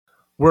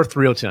We're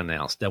thrilled to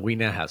announce that we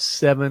now have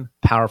 7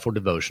 powerful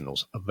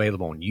devotionals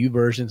available on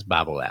YouVersion's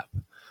Bible app.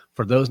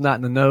 For those not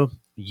in the know,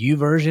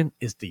 YouVersion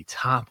is the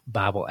top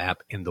Bible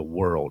app in the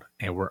world,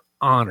 and we're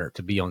honored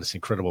to be on this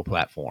incredible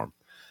platform.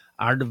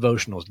 Our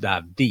devotionals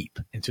dive deep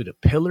into the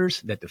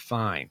pillars that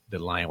define the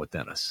lion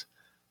within us: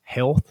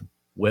 health,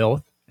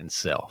 wealth, and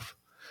self.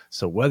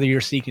 So whether you're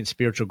seeking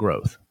spiritual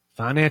growth,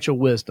 financial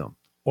wisdom,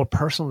 or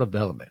personal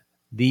development,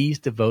 these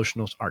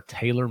devotionals are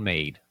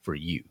tailor-made for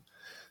you.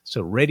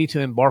 So ready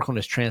to embark on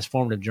this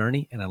transformative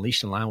journey and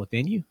unleash the lion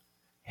within you?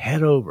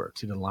 Head over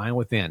to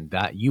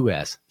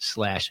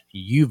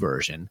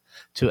thelionwithin.us/YouVersion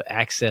to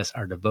access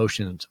our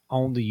devotions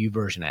on the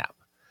YouVersion app.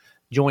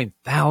 Join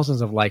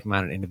thousands of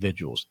like-minded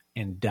individuals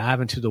and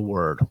dive into the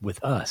Word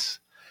with us.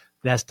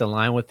 That's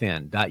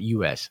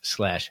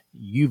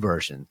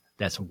thelionwithin.us/YouVersion.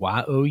 That's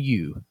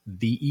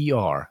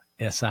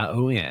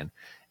YOUVERSION.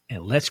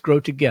 And let's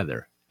grow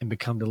together and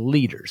become the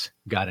leaders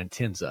God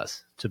intends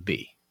us to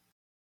be.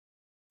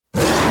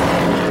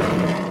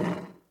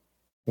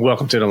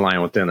 Welcome to The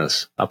Lion Within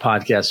Us, a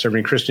podcast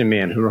serving Christian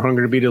men who are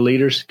hungry to be the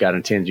leaders God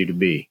intends you to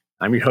be.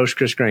 I'm your host,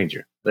 Chris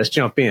Granger. Let's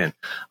jump in.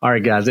 All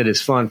right, guys, it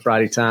is fun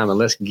Friday time, and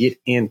let's get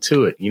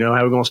into it. You know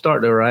how we're going to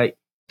start, though, right?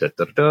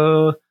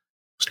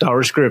 Start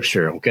with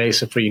Scripture, okay?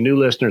 So for you new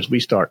listeners, we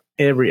start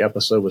every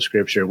episode with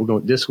Scripture.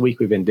 This week,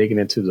 we've been digging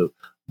into the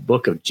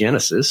book of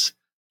Genesis,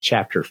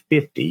 chapter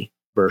 50,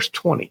 verse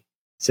 20. It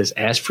says,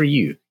 "As for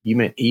you, you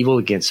meant evil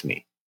against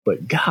me,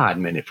 but God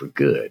meant it for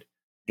good,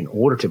 in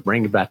order to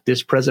bring about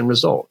this present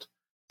result,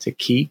 to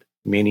keep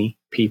many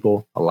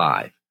people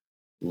alive."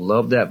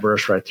 Love that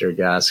verse right there,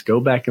 guys. Go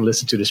back and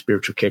listen to the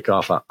spiritual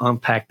kickoff. I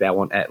unpacked that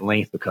one at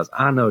length because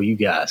I know you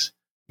guys,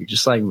 you're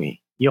just like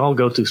me. You all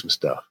go through some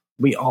stuff.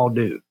 We all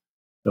do.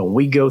 But when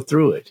we go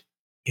through it,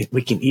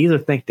 we can either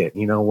think that,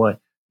 you know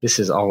what, this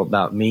is all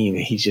about me and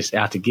he's just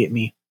out to get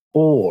me,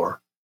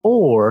 or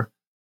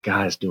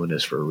God is doing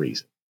this for a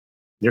reason.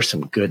 There's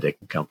some good that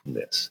can come from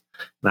this.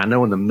 And I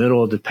know in the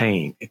middle of the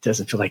pain, it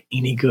doesn't feel like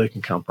any good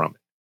can come from it.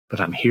 But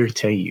I'm here to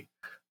tell you,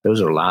 those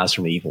are lies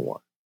from the evil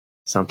one.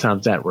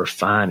 Sometimes that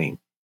refining,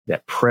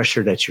 that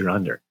pressure that you're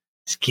under,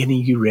 is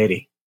getting you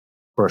ready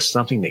for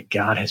something that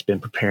God has been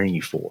preparing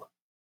you for.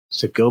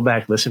 So go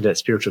back, listen to that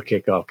spiritual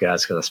kickoff,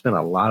 guys, because I spent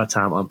a lot of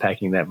time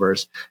unpacking that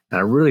verse. And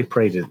I really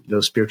pray that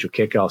those spiritual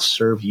kickoffs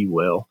serve you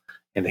well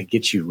and they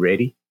get you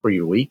ready for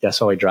your week.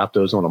 That's why I drop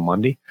those on a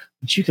Monday.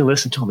 But you can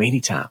listen to them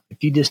anytime.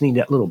 If you just need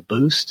that little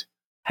boost,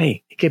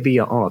 hey, it could be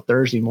on a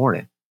Thursday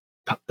morning.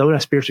 Throw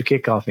that spiritual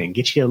kickoff in.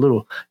 Get you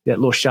that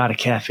little shot of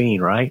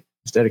caffeine, right?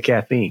 Instead of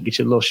caffeine, get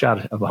you a little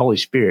shot of the Holy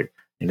Spirit,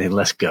 and then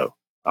let's go.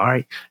 All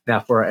right. Now,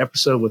 for our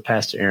episode with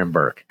Pastor Aaron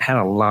Burke, I had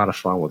a lot of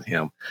fun with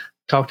him.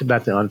 Talked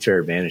about the unfair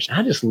advantage.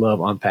 I just love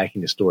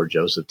unpacking the story of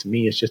Joseph. To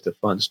me, it's just a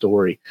fun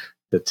story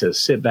to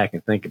sit back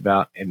and think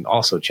about, and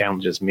also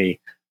challenges me.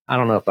 I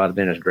don't know if I'd have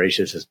been as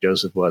gracious as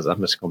Joseph was. I'm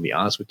just going to be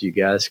honest with you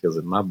guys, because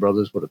if my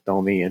brothers would have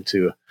thrown me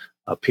into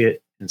a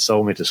pit and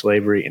sold me to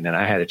slavery, and then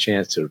I had a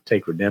chance to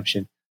take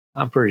redemption,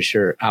 I'm pretty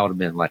sure I would have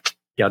been like,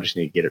 y'all just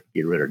need to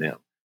get rid of them.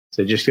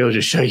 So it just goes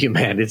to show you,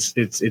 man,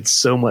 it's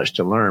so much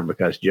to learn,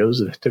 because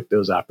Joseph took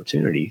those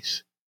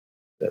opportunities,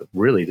 that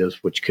really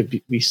those which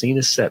could be seen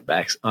as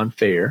setbacks,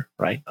 unfair,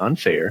 right?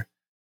 Unfair.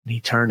 And he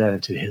turned that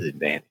into his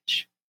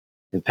advantage.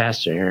 And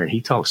Pastor Aaron,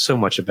 he talked so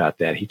much about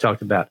that. He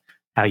talked about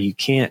how you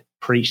can't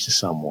preach to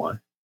someone,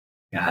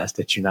 guys,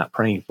 that you're not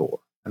praying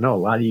for. I know a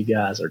lot of you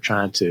guys are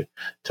trying to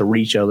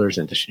reach others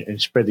and to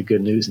spread the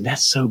good news, and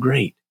that's so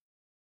great.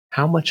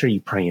 How much are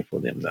you praying for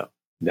them, though?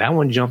 That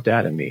one jumped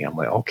out at me. I'm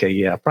like, okay,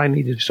 yeah, I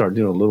probably need to start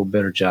doing a little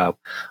better job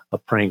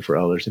of praying for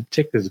others, in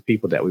particular the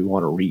people that we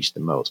want to reach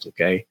the most,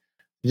 okay?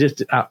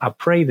 I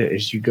pray that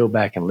as you go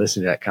back and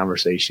listen to that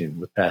conversation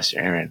with Pastor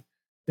Aaron,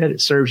 that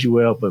it serves you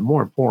well, but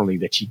more importantly,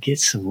 that you get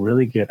some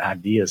really good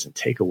ideas and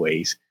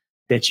takeaways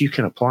that you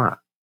can apply.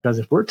 Because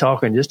if we're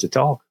talking just to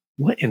talk,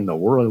 what in the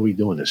world are we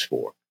doing this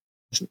for?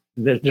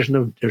 There's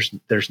no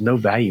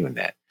value in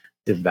that.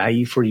 The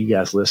value for you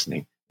guys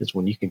listening is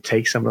when you can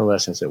take some of the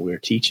lessons that we're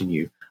teaching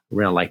you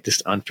around like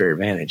this unfair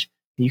advantage,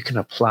 you can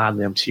apply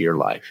them to your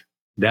life.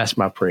 That's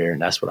my prayer,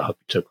 and that's what I hope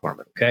you took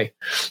from it, okay?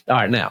 All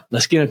right, now,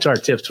 let's get into our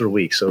tips for the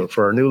week. So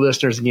for our new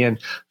listeners, again,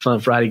 Fun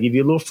Friday, give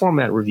you a little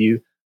format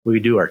review. We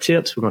do our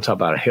tips. We're going to talk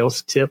about a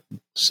health tip.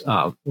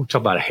 We'll talk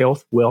about a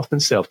health, wealth,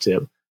 and self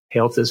tip.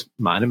 Health is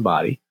mind and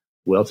body.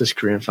 Wealth is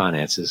career and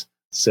finances.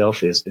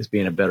 Self is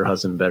being a better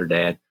husband, better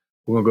dad.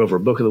 We're going to go over a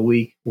book of the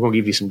week. We're going to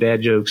give you some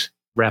dad jokes,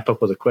 wrap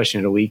up with a question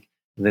of the week.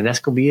 And then that's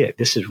going to be it.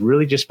 This is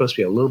really just supposed to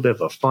be a little bit of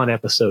a fun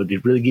episode to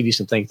really give you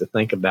some things to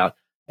think about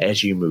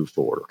as you move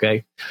forward,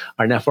 okay?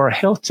 All right, now for our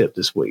health tip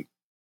this week,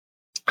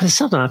 it's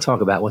something I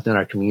talk about within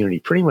our community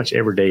pretty much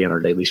every day in our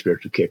daily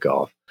spiritual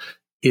kickoff,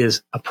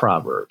 is a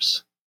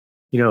Proverbs.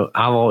 You know,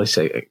 I always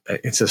say,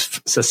 it's a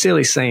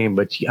silly saying,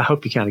 but I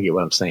hope you kind of get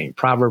what I'm saying.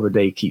 Proverb a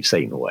day keeps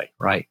Satan away,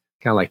 right?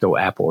 Kind of like the old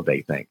apple a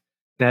day thing.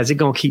 Now, is it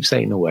going to keep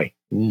Satan away?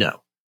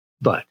 No.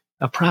 But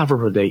a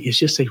proverb a day is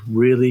just a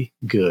really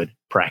good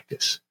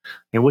practice.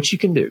 And what you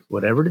can do,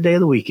 whatever the day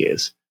of the week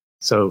is.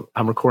 So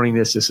I'm recording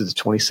this. This is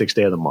the 26th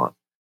day of the month.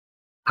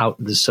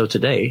 So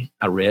today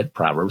I read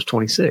Proverbs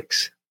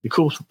 26. The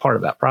cool part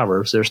about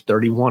Proverbs, there's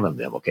 31 of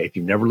them. Okay. If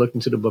you've never looked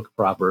into the book of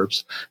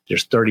Proverbs,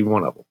 there's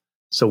 31 of them.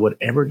 So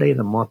whatever day of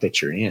the month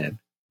that you're in,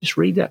 just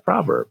read that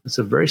proverb. It's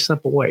a very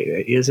simple way.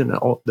 It is in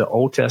the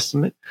Old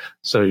Testament.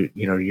 So,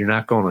 you're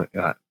not going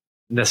to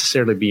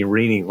necessarily be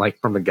reading like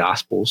from the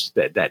Gospels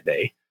that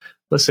day.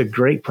 But it's a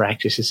great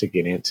practice to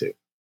get into.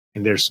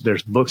 And there's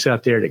books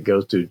out there that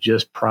go through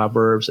just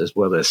Proverbs as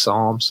well as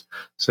Psalms.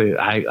 So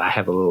I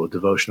have a little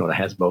devotional that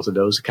has both of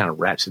those. It kind of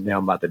wraps it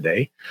down by the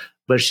day.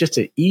 But it's just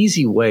an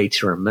easy way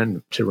to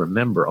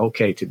remember,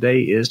 okay,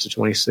 today is the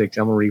 26th.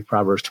 I'm going to read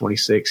Proverbs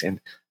 26.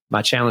 And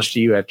my challenge to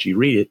you after you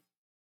read it,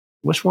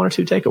 what's one or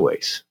two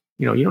takeaways?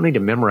 You don't need to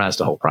memorize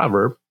the whole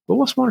proverb, but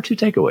what's one or two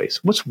takeaways?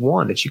 What's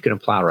one that you can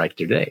apply right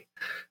today?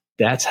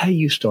 That's how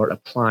you start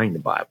applying the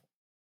Bible.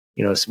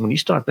 So when you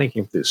start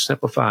thinking through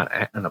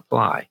simplify and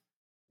apply,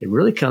 it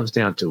really comes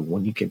down to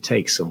when you can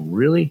take some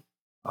really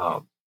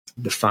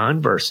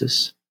defined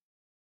verses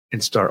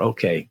and start,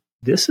 okay,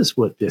 this is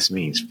what this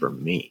means for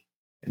me.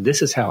 And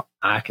this is how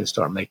I can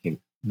start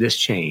making this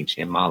change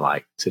in my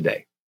life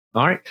today.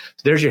 All right.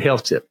 So there's your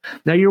health tip.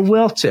 Now your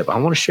wealth tip. I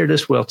want to share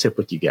this wealth tip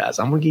with you guys.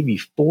 I'm going to give you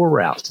 4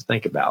 routes to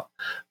think about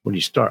when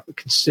you start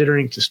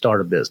considering to start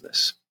a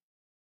business,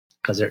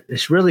 because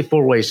there's really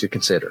 4 ways to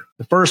consider.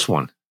 The first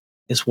one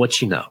is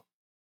what you know.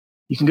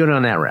 You can go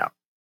down that route.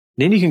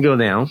 Then you can go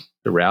down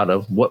the route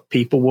of what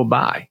people will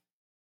buy.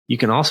 You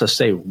can also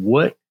say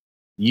what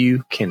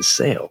you can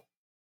sell.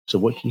 So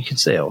what you can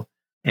sell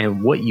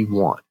and what you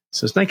want.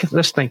 So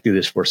let's think through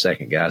this for a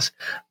second, guys.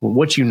 Well,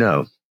 what you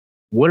know.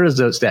 What are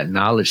that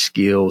knowledge,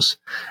 skills,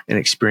 and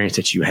experience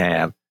that you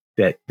have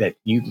that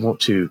you want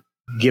to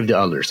give to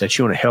others, that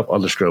you want to help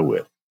others grow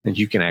with, that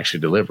you can actually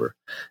deliver?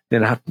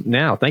 Then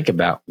now think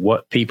about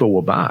what people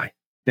will buy.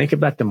 Think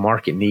about the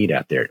market need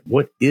out there.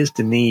 What is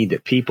the need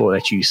that people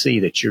that you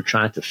see that you're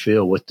trying to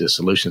fill with the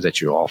solutions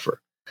that you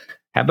offer?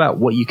 How about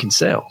what you can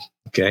sell?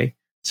 Okay.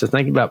 So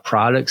think about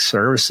products,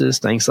 services,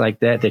 things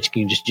like that you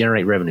can just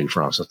generate revenue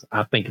from. So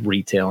I think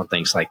retail and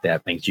things like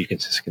that, things you can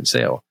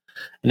sell.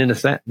 And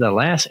then the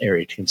last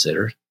area to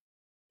consider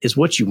is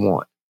what you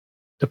want,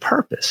 the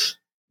purpose.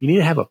 You need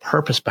to have a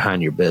purpose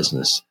behind your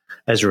business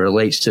as it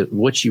relates to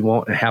what you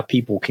want and how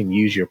people can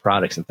use your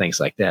products and things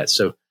like that.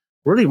 So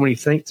really, when you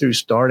think through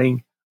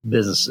starting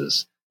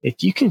businesses,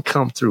 if you can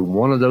come through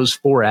one of those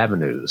 4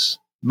 avenues,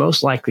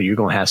 most likely you're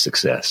going to have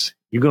success.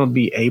 You're going to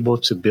be able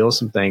to build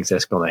some things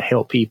that's going to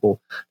help people,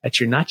 that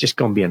you're not just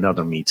going to be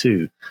another me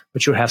too,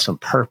 but you'll have some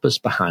purpose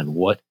behind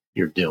what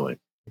you're doing.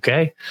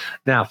 Okay.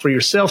 Now for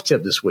your self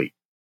tip this week,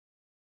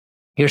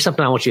 here's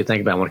something I want you to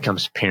think about when it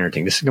comes to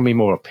parenting. This is going to be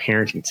more of a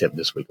parenting tip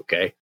this week.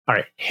 Okay. All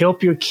right.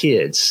 Help your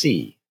kids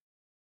see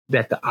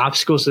that the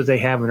obstacles that they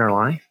have in their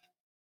life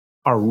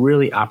are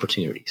really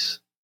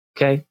opportunities.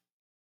 Okay.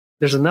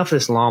 There's enough of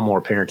this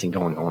lawnmower parenting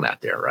going on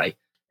out there, right?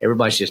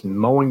 Everybody's just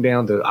mowing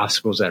down the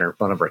obstacles that are in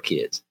front of our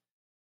kids.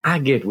 I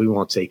get we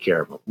want to take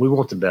care of them. We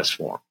want the best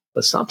for them.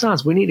 But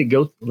sometimes we need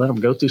to let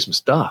them go through some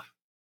stuff.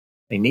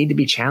 They need to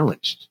be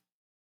challenged.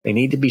 They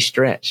need to be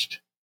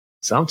stretched.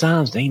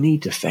 Sometimes they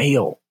need to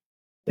fail.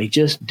 They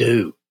just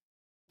do.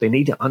 They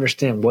need to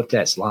understand what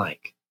that's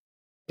like.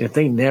 And if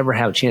they never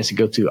have a chance to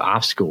go through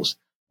obstacles,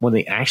 when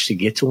they actually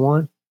get to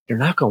one, they're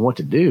not going to want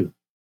to do.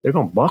 They're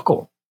going to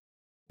buckle.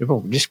 They're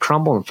going to just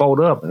crumble and fold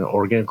up,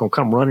 or they're going to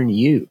come running to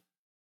you.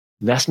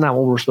 That's not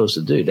what we're supposed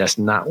to do. That's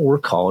not what we're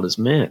called as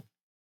men.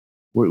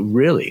 We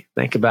really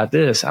think about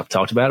this. I've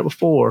talked about it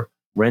before.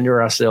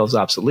 Render ourselves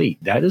obsolete.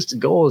 That is the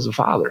goal as a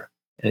father.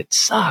 And it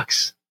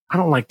sucks. I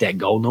don't like that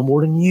goal no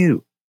more than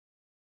you.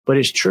 But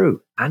it's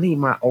true. I need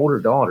my older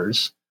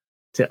daughters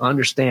to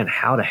understand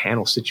how to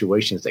handle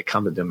situations that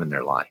come to them in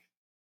their life.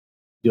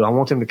 Do I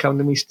want them to come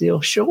to me still?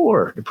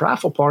 Sure. The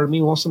prideful part of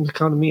me wants them to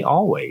come to me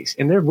always.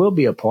 And there will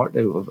be a part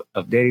of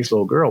daddy's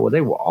little girl where they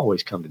will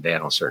always come to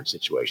dad on certain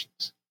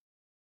situations.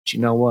 But you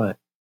know what?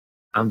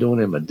 I'm doing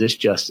them a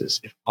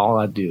disjustice if all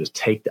I do is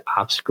take the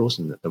obstacles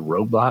and the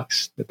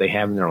roadblocks that they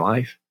have in their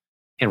life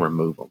and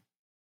remove them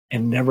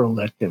and never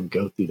let them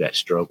go through that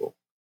struggle.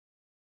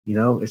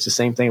 It's the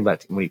same thing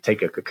about when you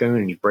take a cocoon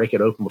and you break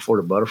it open before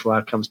the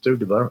butterfly comes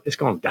through, it's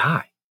going to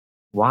die.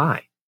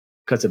 Why?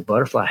 Because the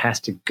butterfly has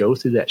to go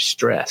through that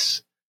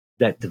stress,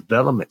 that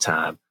development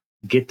time,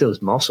 get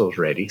those muscles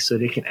ready so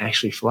they can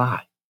actually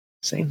fly.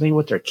 Same thing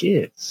with their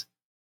kids.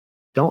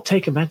 Don't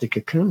take them at the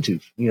cocoon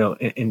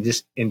and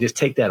just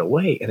take that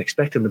away and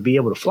expect them to be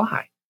able to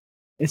fly.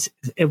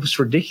 It was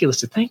ridiculous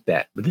to think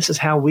that, but this is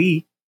how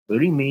we,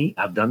 including me,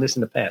 I've done this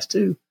in the past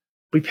too,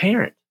 we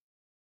parent.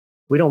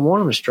 We don't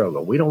want them to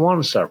struggle. We don't want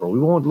them to suffer. We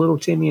want little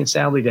Timmy and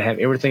Sally to have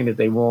everything that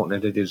they want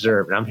and that they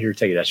deserve. And I'm here to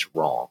tell you that's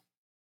wrong.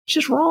 It's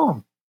just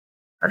wrong.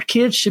 Our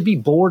kids should be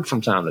bored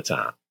from time to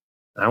time.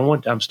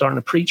 I'm starting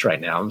to preach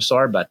right now. I'm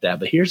sorry about that.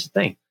 But here's the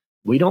thing.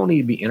 We don't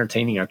need to be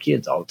entertaining our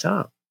kids all the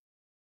time.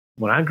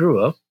 When I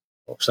grew up,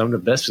 some of the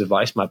best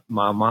advice my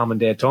mom and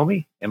dad told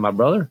me and my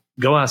brother,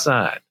 go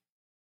outside.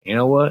 You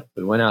know what?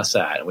 We went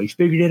outside and we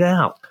figured it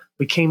out.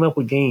 We came up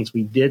with games.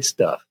 We did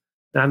stuff.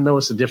 And I know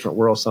it's a different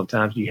world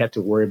sometimes. You have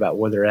to worry about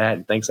where they're at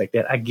and things like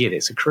that. I get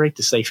it. So create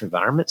the safe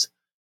environments,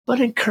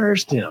 but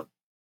encourage them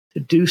to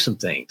do some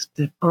things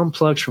that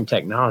unplugs from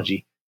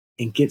technology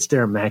and gets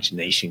their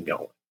imagination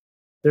going.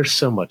 There's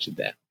so much of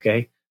that,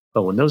 okay?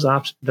 But when those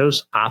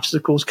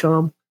obstacles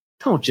come,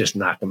 don't just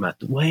knock them out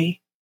the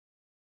way.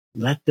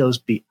 Let those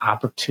be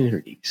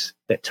opportunities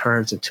that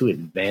turns into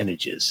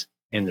advantages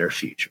in their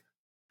future.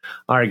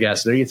 All right,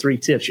 guys, so there are your 3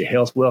 tips: your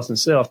health, wealth, and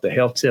self. The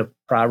health tip,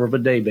 proverb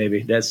of the day,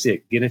 baby. That's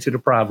it. Get into the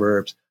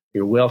proverbs.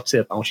 Your wealth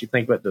tip, I want you to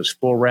think about those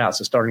 4 routes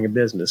of starting a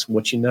business: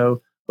 what you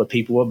know, what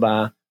people will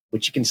buy,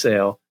 what you can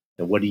sell,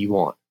 and what do you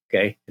want,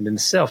 okay? And then the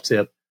self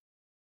tip,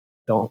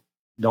 don't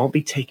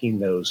be taking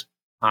those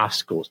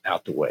obstacles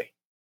out the way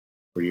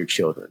for your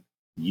children.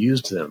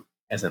 Use them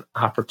as an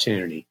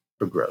opportunity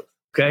for growth,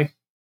 okay?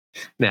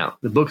 Now,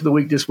 the book of the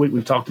week this week,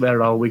 we've talked about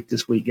it all week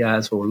this week,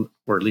 guys, or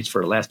at least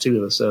for the last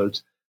 2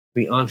 episodes.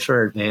 The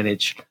Unfair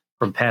Advantage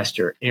from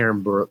Pastor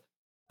Aaron Burke.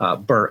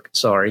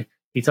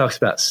 He talks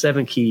about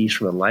 7 keys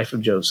from the life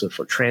of Joseph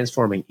for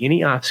transforming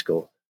any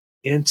obstacle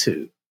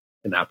into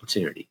an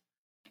opportunity.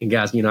 And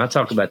guys, I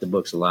talk about the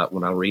books a lot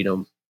when I read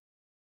them.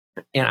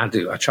 And I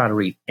do. I try to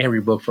read every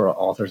book for our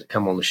authors that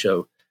come on the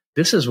show.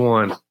 This is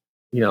one,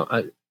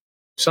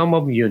 some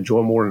of them you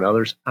enjoy more than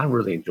others. I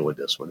really enjoyed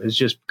this one. It's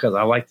just because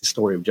I like the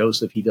story of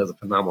Joseph. He does a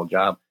phenomenal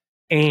job.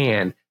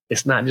 And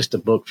it's not just a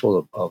book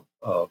full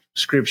of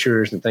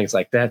scriptures and things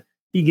like that.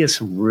 He gives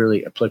some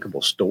really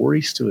applicable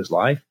stories to his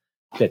life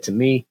that to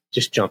me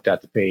just jumped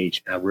out the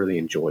page. I really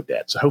enjoyed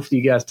that. So hopefully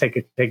you guys take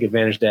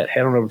advantage of that.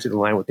 Head on over to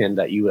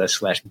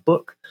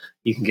thelinewithin.us/book.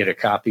 You can get a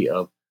copy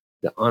of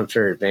The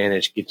Unfair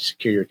Advantage.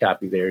 Secure your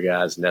copy there,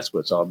 guys. And that's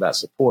what it's all about.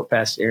 Support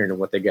Pastor Aaron and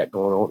what they got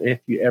going on.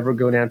 If you ever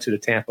go down to the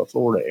Tampa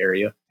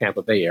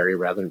Bay area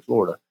rather than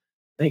Florida,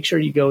 make sure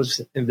you go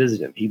and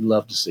visit him. He'd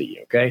love to see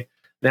you, okay?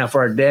 Now,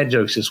 for our dad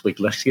jokes this week,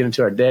 let's get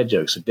into our dad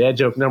jokes. So dad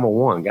joke number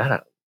 1, got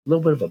a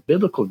little bit of a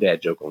biblical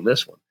dad joke on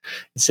this one.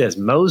 It says,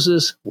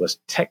 Moses was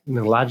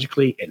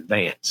technologically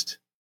advanced.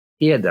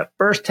 He had the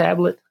first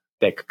tablet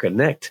that could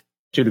connect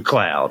to the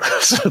cloud.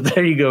 So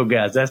there you go,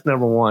 guys. That's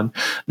number 1.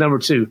 Number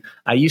 2,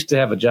 I used to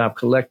have a job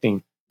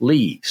collecting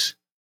leaves.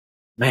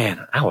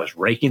 Man, I was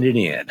raking it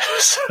in.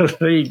 So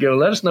there you go.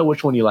 Let us know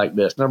which one you like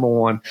best. Number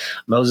 1,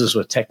 Moses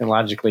was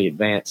technologically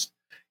advanced.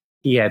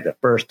 He had the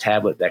first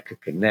tablet that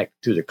could connect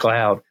to the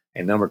cloud.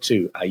 And number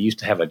 2, I used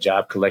to have a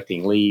job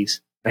collecting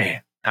leaves.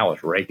 Man, I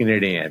was raking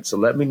it in. So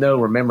let me know.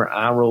 Remember,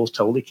 eye rolls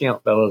totally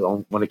count,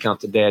 fellas, when it comes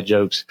to dad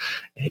jokes.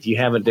 And if you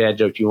have a dad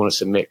joke you want to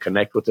submit,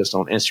 connect with us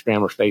on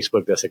Instagram or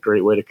Facebook. That's a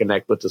great way to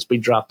connect with us. We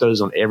drop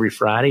those on every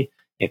Friday.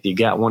 If you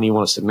got one you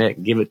want to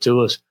submit, give it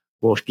to us.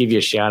 We'll give you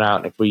a shout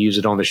out. If we use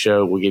it on the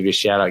show, we'll give you a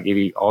shout out, give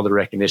you all the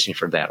recognition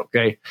for that.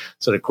 Okay.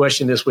 So the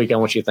question this week I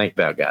want you to think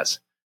about,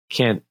 guys: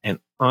 can an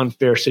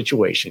unfair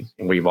situation,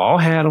 and we've all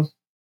had them,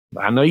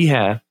 I know you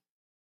have,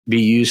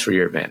 be used for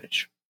your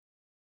advantage?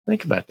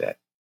 Think about that.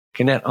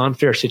 Can that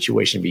unfair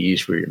situation be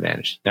used for your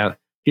advantage? Now,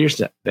 here's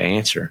the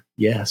answer.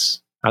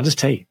 Yes. I'll just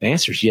tell you, the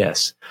answer is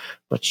yes.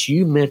 But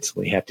you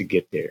mentally have to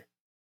get there.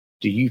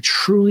 Do you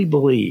truly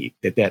believe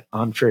that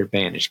unfair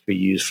advantage can be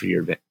used for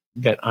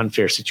that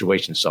unfair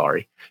situation,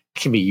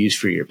 can be used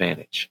for your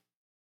advantage?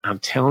 I'm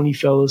telling you,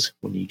 fellas,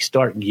 when you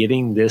start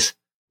getting this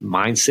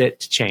mindset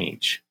to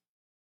change,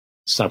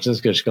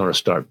 something's just going to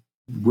start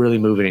really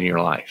moving in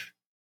your life.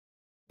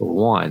 For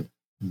one,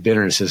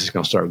 bitterness is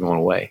going to start going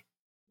away.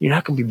 You're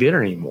not going to be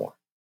bitter anymore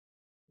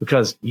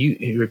because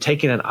you're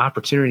taking an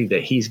opportunity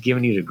that he's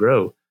given you to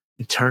grow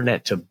and turn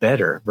that to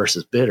better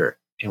versus bitter.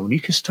 And when you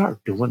can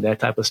start doing that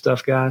type of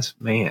stuff, guys,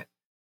 man,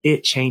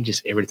 it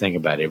changes everything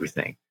about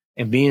everything.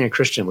 And being a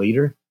Christian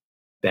leader,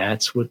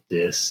 that's what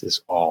this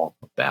is all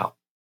about.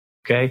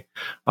 Okay.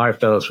 All right,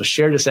 fellas, well,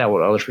 share this out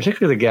with others,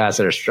 particularly the guys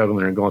that are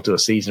struggling and going through a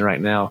season right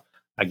now.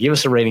 Give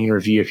us a rating and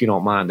review if you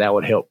don't mind. That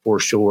would help for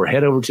sure.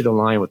 Head over to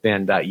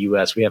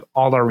thelinewithin.us. We have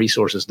all our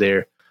resources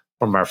there,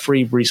 from our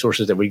free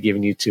resources that we've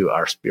given you to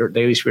our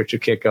daily spiritual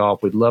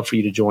kickoff. We'd love for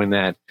you to join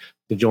that,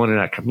 to join in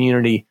our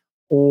community,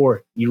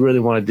 or you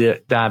really want to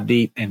dive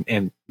deep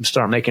and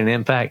start making an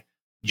impact.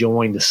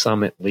 Join the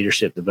Summit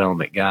Leadership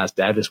Development, guys.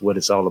 That is what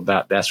it's all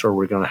about. That's where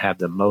we're going to have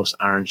the most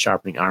iron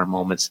sharpening iron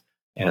moments.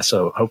 And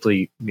so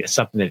hopefully it's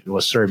something that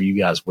will serve you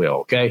guys well.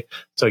 Okay.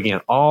 So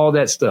again, all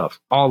that stuff,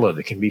 all of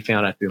it can be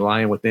found at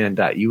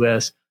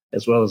thelinewithin.us,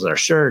 as well as our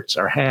shirts,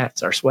 our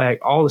hats, our swag,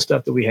 all the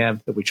stuff that we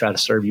have that we try to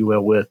serve you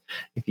well with.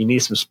 If you need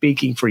some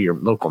speaking for your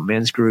local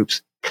men's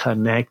groups,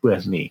 connect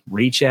with me,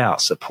 reach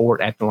out,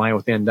 support at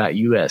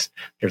thelinewithin.us.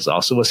 There's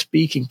also a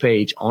speaking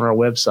page on our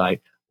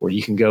website where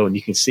you can go and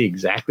you can see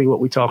exactly what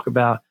we talk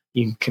about.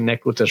 You can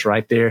connect with us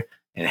right there.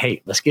 And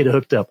hey, let's get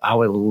hooked up. I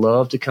would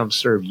love to come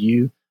serve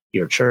you,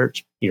 your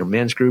church, your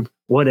men's group,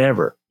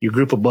 whatever, your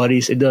group of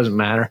buddies. It doesn't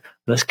matter.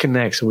 Let's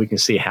connect so we can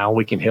see how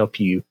we can help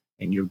you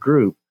and your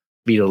group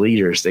be the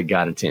leaders that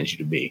God intends you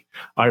to be.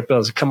 All right,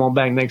 fellas, come on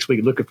back next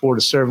week. Looking forward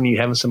to serving you,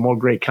 having some more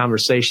great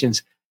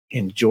conversations.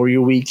 Enjoy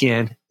your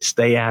weekend.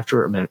 Stay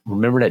after it.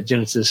 Remember that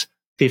Genesis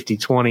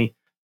 50:20.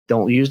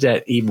 Don't use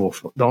that evil.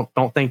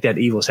 Don't think that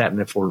evil is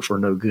happening for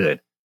no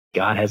good.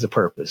 God has a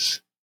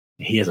purpose.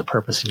 He has a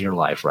purpose in your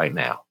life right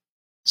now.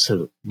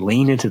 So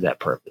lean into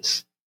that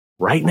purpose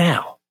right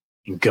now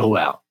and go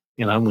out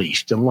and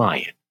unleash the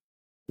lion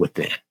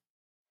within.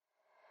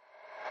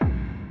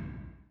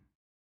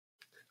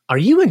 Are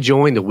you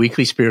enjoying the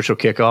weekly spiritual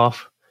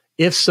kickoff?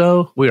 If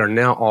so, we are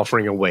now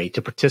offering a way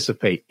to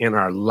participate in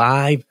our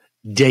live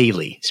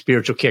daily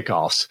spiritual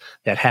kickoffs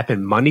that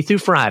happen Monday through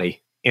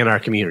Friday in our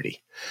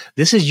community.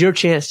 This is your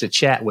chance to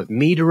chat with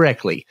me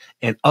directly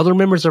and other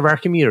members of our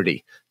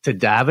community, to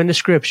dive into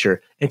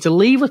scripture and to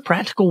leave with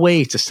practical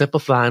ways to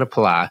simplify and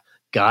apply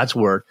God's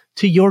word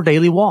to your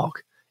daily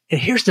walk.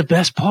 And here's the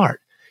best part.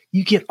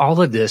 You get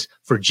all of this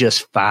for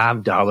just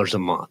 $5 a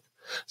month.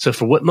 So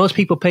for what most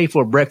people pay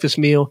for a breakfast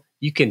meal,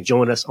 you can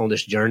join us on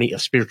this journey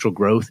of spiritual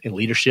growth and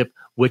leadership,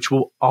 which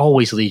will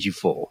always lead you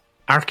full.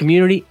 Our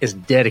community is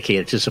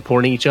dedicated to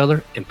supporting each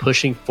other and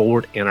pushing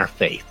forward in our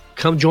faith.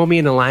 Come join me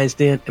in the Lion's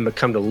Den and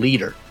become the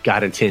leader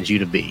God intends you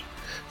to be.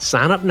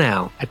 Sign up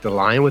now at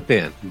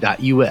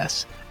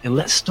thelionwithin.us and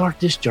let's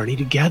start this journey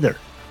together.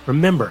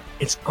 Remember,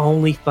 it's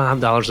only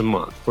 $5 a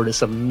month for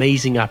this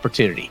amazing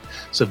opportunity.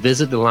 So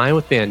visit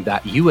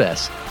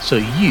thelionwithin.us so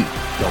you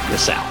don't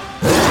miss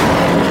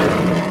out.